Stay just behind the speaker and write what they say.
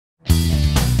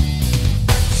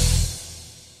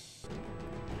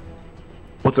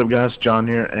What's up guys, John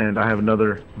here, and I have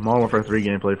another Modern Warfare 3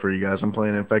 gameplay for you guys. I'm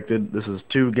playing Infected. This is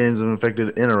 2 games of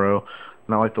Infected in a row,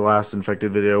 not like the last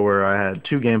Infected video where I had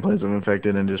 2 gameplays of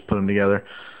Infected and just put them together.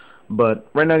 But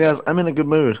right now guys, I'm in a good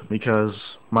mood because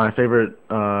my favorite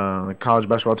college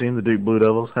basketball team, the Duke Blue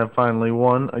Devils, have finally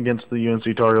won against the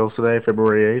UNC Tar Heels today,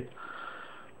 February 8th.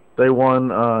 They won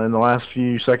in the last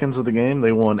few seconds of the game.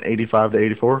 They won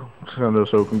 85-84,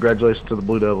 so congratulations to the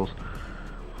Blue Devils.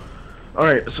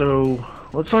 Alright, so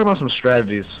let's talk about some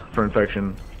strategies for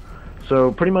Infection.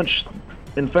 So pretty much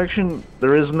Infection,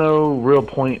 there is no real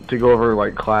point to go over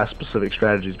like class-specific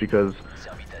strategies because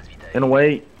in a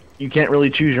way you can't really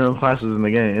choose your own classes in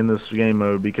the game, in this game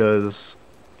mode, because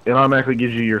it automatically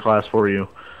gives you your class for you.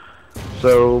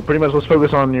 So pretty much let's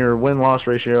focus on your win-loss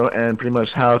ratio and pretty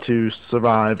much how to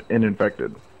survive in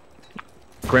Infected.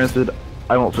 Granted,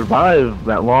 I don't survive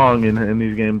that long in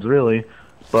these games really,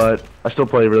 but I still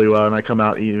play really well and I come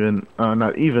out even,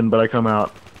 not even, but I come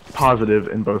out positive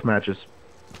in both matches.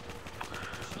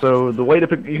 So the way to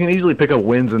pick, you can easily pick up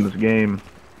wins in this game.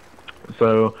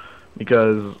 So,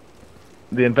 because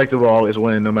the Infected will always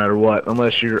win no matter what,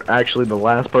 unless you're actually the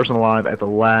last person alive at the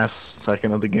last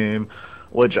second of the game,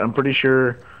 which I'm pretty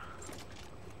sure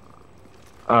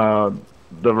the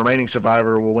remaining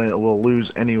survivor will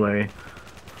lose anyway.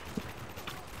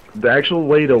 The actual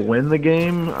way to win the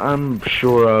game, I'm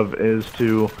sure of, is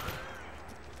to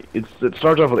it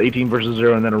starts off with 18 versus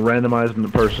 0 and then a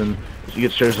randomized person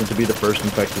gets chosen to be the first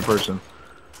infected person.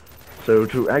 So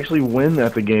to actually win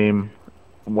at the game,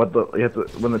 when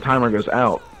the timer goes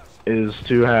out, is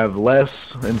to have less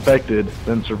infected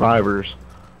than survivors.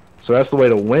 So that's the way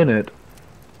to win it.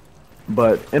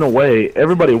 But in a way,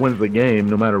 everybody wins the game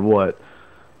no matter what.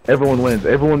 Everyone wins.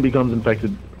 Everyone becomes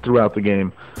infected throughout the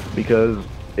game because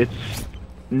it's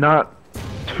not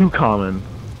too common,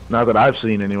 not that I've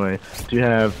seen anyway, to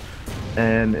have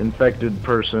an infected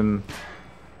person,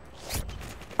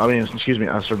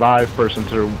 a survived person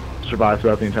to survive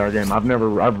throughout the entire game.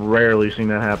 I've rarely seen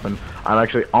that happen. I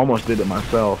actually almost did it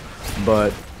myself,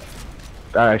 but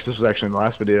this was actually in the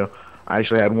last video. I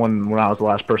actually had one when I was the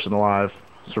last person alive,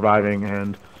 surviving,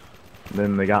 and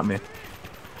then they got me.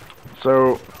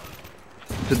 So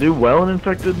to do well in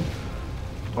Infected,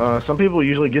 some people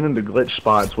usually get into glitch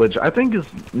spots, which I think is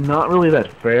not really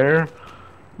that fair,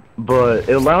 but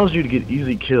it allows you to get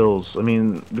easy kills. I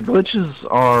mean, the glitches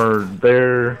are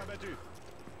there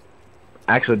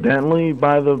accidentally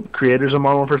by the creators of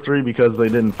Modern Warfare 3 because they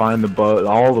didn't find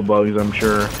all the bugs, I'm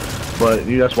sure, but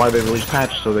that's why they released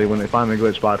patches, so when they find the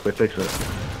glitch spots, they fix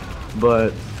it.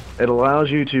 But it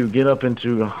allows you to get up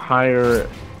into higher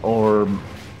or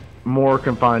more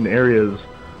confined areas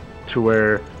to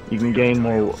where you can gain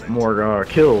more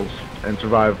kills and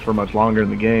survive for much longer in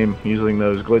the game using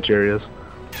those glitch areas.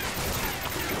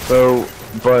 So,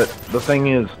 but the thing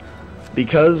is,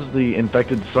 because the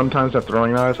infected sometimes have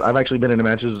throwing knives, I've actually been in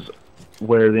matches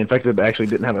where the infected actually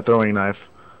didn't have a throwing knife,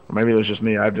 or maybe it was just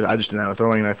me. I just didn't have a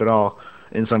throwing knife at all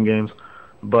in some games.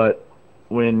 But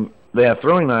when they have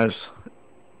throwing knives,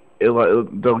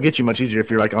 they'll get you much easier if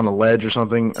you're like on a ledge or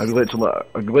something, a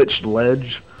glitched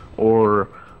ledge, or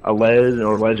a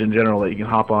ledge in general that you can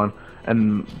hop on,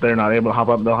 and they're not able to hop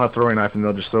up. They'll have throwing knife and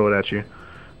they'll just throw it at you,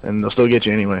 and they'll still get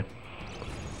you anyway.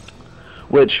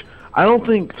 Which I don't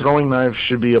think throwing knives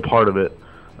should be a part of it.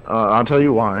 I'll tell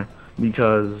you why.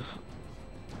 Because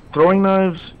throwing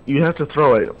knives, you have to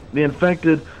throw it. The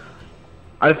infected,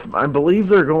 I believe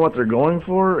what they're going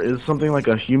for is something like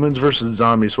a humans versus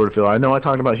zombies sort of feel. I know I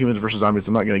talked about humans versus zombies.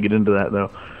 I'm not going to get into that though,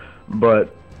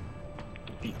 but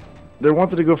they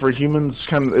wanted to go for humans.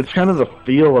 It's kind of the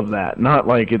feel of that, not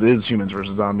like it is humans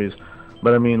versus zombies,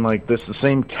 but I mean like this the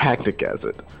same tactic as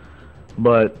it.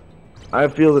 But I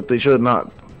feel that they should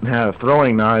not have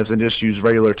throwing knives and just use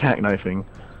regular tack knifing,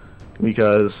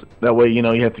 because that way you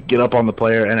have to get up on the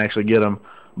player and actually get them.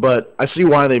 But I see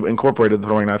why they incorporated the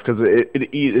throwing knife, because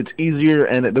it's easier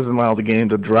and it doesn't allow the game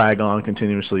to drag on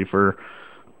continuously for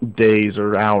days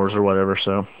or hours or whatever.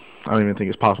 So I don't even think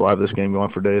it's possible to have this game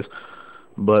going for days.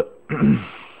 But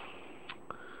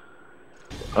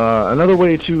another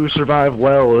way to survive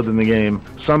well within the game,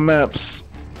 some maps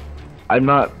I've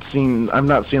not seen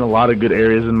a lot of good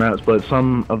areas in maps, but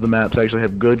some of the maps actually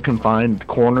have good confined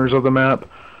corners of the map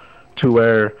to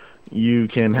where you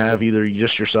can have either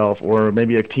just yourself or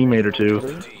maybe a teammate or two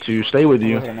to stay with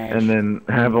you, and then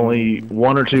have only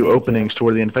 1 or 2 openings to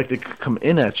where the infected can come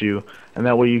in at you, and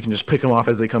that way you can just pick them off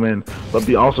as they come in.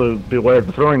 But also beware of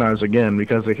the throwing knives again,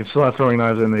 because they can still have throwing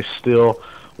knives and they still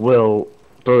will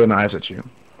throw the knives at you.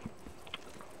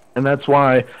 And that's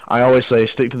why I always say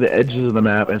stick to the edges of the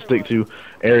map and stick to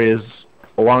areas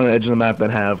along the edge of the map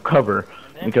that have cover.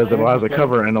 because it allows a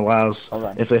cover and allows,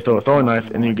 if they throw a throwing knife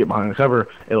and you get behind the cover,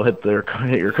 it'll hit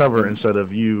your cover instead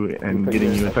of you and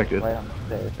getting you infected.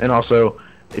 And also,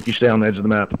 if you stay on the edge of the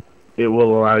map, it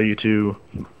will allow you to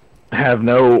have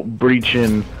no reach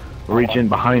in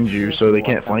behind you, so they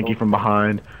can't flank you from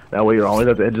behind. That way you're always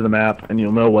at the edge of the map, and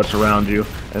you'll know what's around you,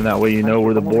 and that way you know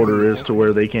where the border is to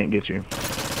where they can't get you.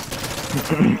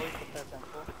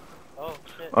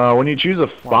 When you choose a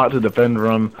spot to defend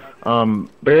from,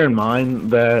 bear in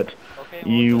mind that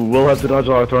you will have to dodge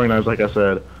a lot of throwing knives, like I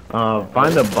said.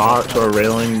 Find a box or a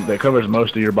railing that covers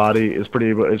most of your body is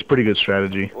pretty good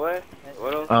strategy.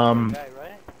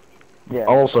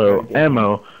 Also,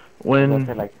 ammo. When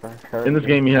in this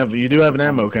game you do have an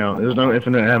ammo count. There's no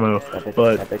infinite ammo,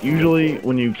 but usually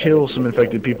when you kill some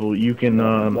infected people, you can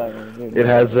it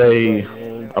has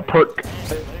a perk.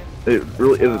 It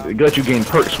lets you gain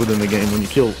perks within the game when you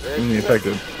kill the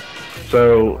infected.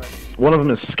 So one of them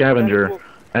is scavenger,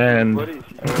 and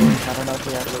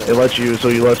it lets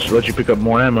you pick up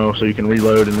more ammo so you can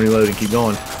reload and keep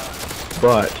going.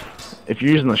 But if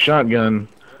you're using the shotgun,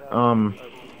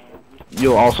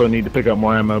 you'll also need to pick up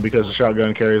more ammo because the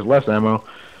shotgun carries less ammo,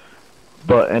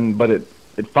 but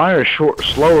it fires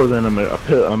slower than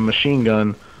a machine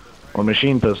gun or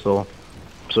machine pistol.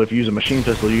 So if you use a machine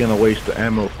pistol, you're gonna waste the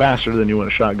ammo faster than you want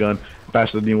a shotgun,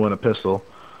 faster than you want a pistol.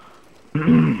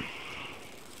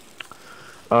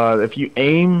 If you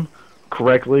aim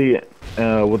correctly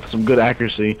with some good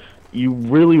accuracy, you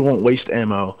really won't waste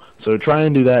ammo. So try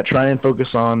and do that. Try and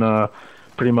focus on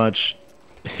pretty much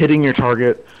hitting your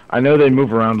target. I know they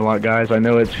move around a lot, guys. I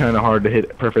know it's kind of hard to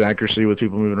hit perfect accuracy with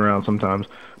people moving around sometimes.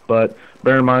 But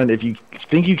bear in mind, if you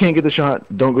think you can't get the shot,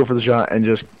 don't go for the shot, and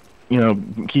just, you know,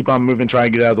 keep on moving, try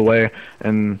and get out of the way,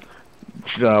 and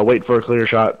wait for a clear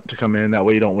shot to come in. That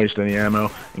way you don't waste any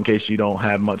ammo in case you don't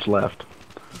have much left.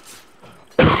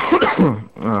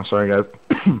 Oh, sorry, guys.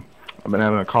 I've been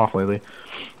having a cough lately.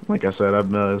 Like I said,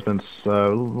 it's been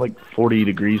like 40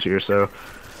 degrees here, so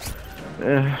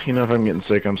you know, if I'm getting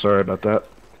sick, I'm sorry about that.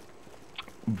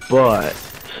 But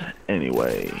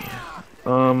anyway,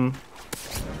 let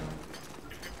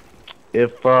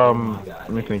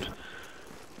me think.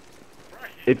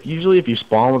 If you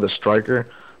spawn with a striker,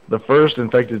 the first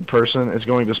infected person is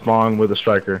going to spawn with a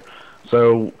striker.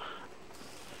 So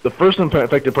the first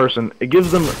infected person, it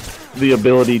gives them the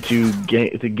ability to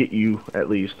get you at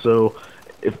least. So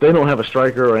if they don't have a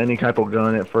striker or any type of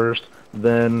gun at first,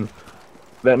 then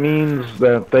that means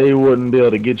that they wouldn't be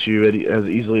able to get you as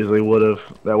easily as they would have.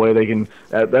 That way they can.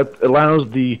 That allows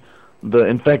the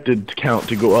infected count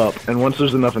to go up. And once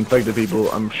there's enough infected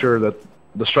people, I'm sure that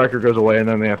the striker goes away, and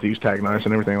then they have to use tag knives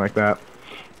and everything like that.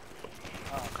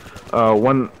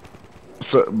 But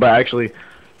actually,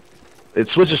 it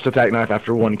switches to tag knife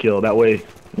after one kill. That way,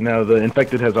 you know, the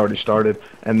infected has already started,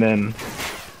 and then,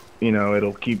 you know,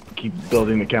 it'll keep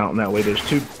building the count. And that way, there's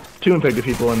two infected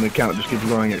people, and the count just keeps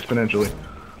growing exponentially.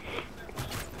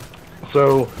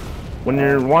 So, when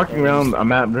you're walking around a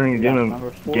map during a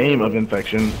game of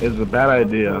infection, it's a bad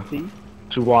idea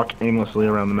to walk aimlessly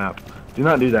around the map. Do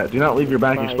not do that. Do not leave your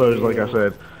back exposed, like I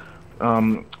said,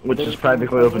 which is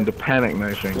practically open to panic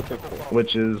knifing,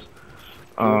 which is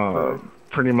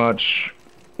pretty much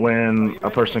when a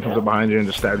person comes up behind you and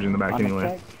just stabs you in the back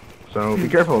anyway. So be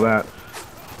careful of that.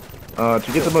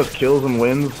 To get the most kills and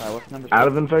wins out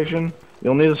of infection,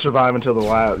 you'll need to survive until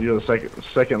you're the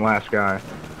second last guy.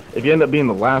 If you end up being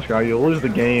the last guy, you'll lose the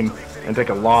game and take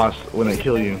a loss when they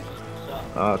kill you.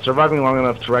 Surviving long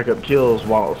enough to rack up kills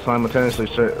while simultaneously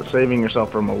saving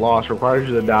yourself from a loss requires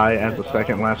you to die as the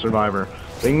second last survivor.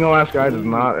 Being the last guy is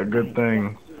not a good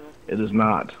thing. It is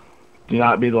not. Do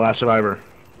not be the last survivor.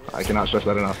 I cannot stress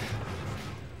that enough.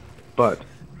 But,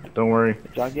 don't worry.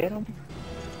 Did y'all get him?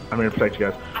 I'm here to protect you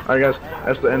guys. Alright guys,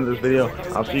 that's the end of this video.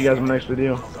 I'll see you guys in the next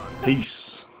video. Peace.